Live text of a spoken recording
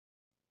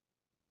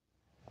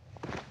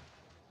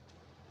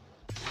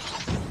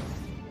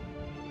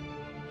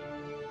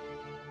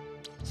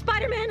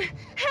Spider-Man!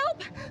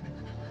 Help!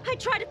 I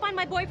tried to find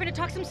my boyfriend to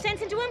talk some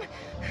sense into him,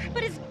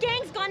 but his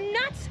gang's gone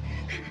nuts!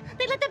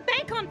 They lit the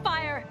bank on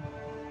fire!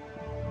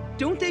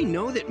 Don't they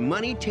know that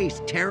money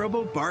tastes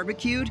terrible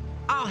barbecued?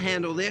 I'll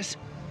handle this.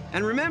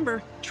 And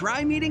remember,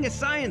 try meeting a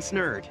science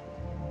nerd.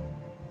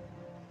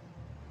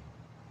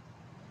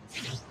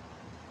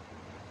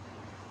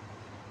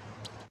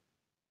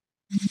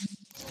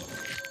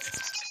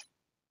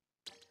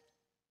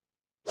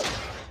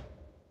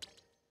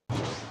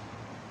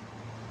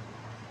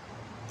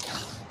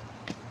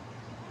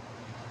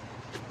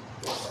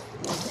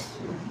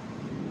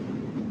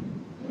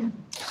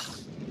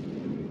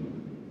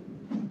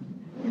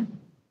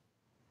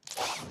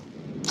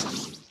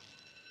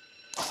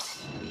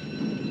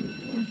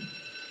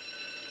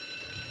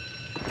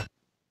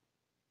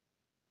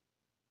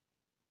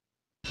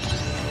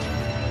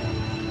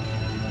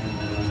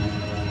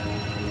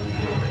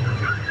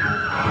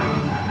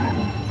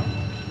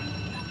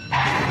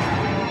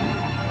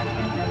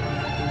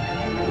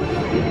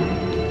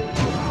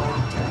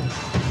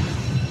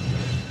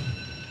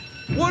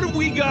 What do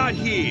we got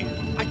here?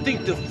 I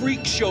think the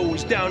freak show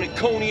is down at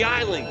Coney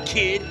Island,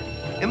 kid.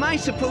 Am I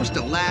supposed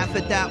to laugh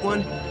at that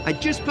one? I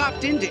just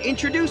popped in to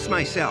introduce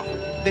myself.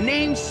 The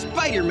name's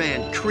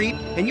Spider-Man, creep,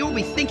 and you'll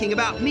be thinking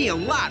about me a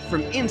lot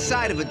from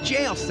inside of a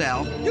jail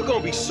cell. You're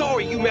gonna be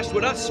sorry you messed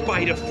with us,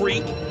 Spider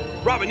Freak.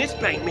 Robbing this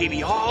bank may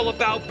be all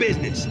about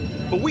business,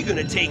 but we're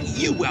gonna take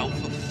you out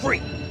for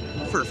free.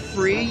 For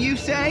free, you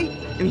say?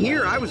 And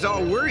here I was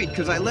all worried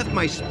because I left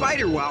my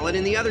spider wallet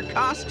in the other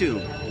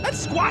costume. Let's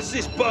squash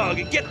this bug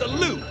and get the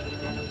loot.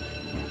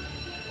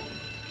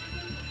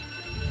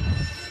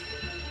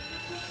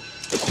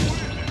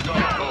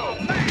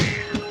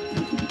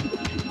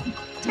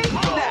 Take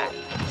that!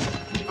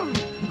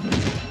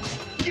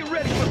 Get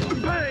ready for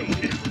some pain.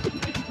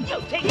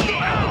 You take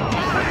it!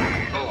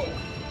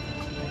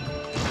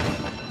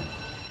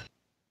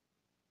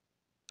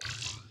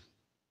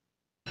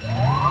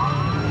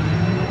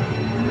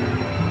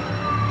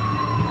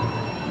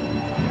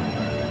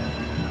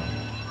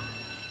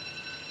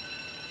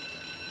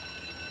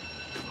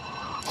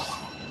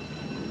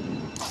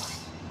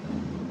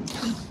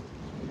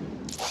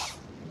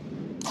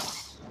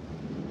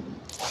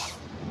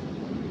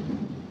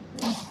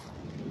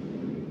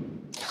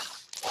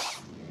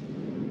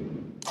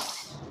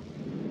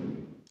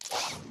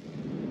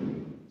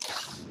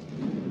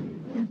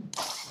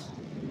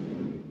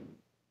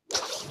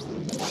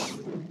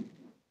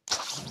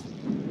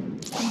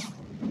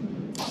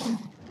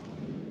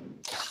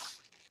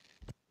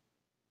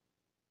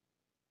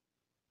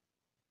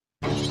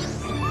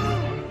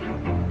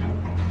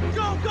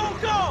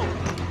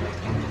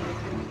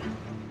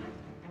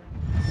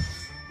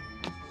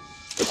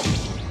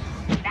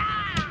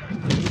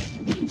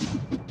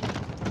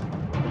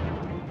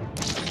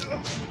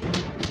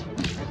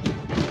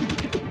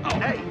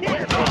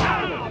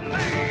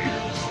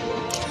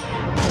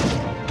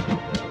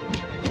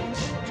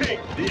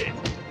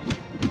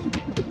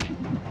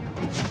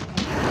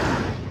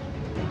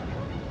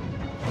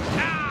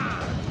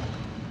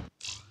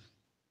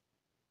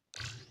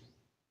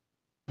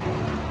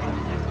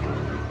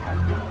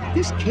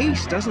 This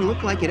case doesn't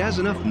look like it has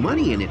enough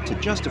money in it to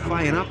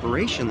justify an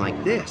operation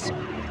like this.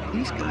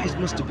 These guys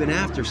must have been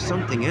after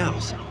something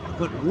else.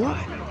 But what?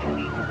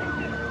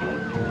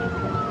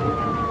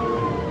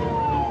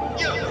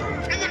 You,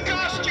 in the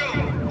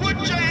costume! Put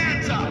your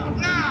hands up,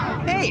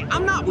 now! Hey,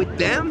 I'm not with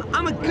them.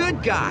 I'm a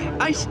good guy.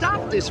 I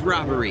stopped this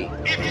robbery.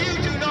 If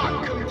you do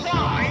not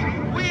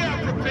comply, we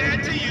are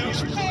prepared to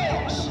use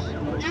force!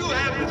 You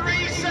have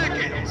 3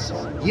 seconds!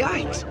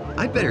 Yikes.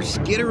 I better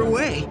skitter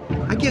away.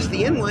 I guess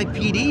the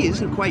NYPD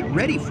isn't quite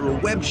ready for a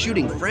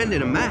web-shooting friend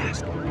in a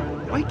mask.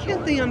 Why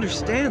can't they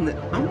understand that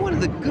I'm one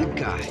of the good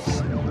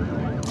guys?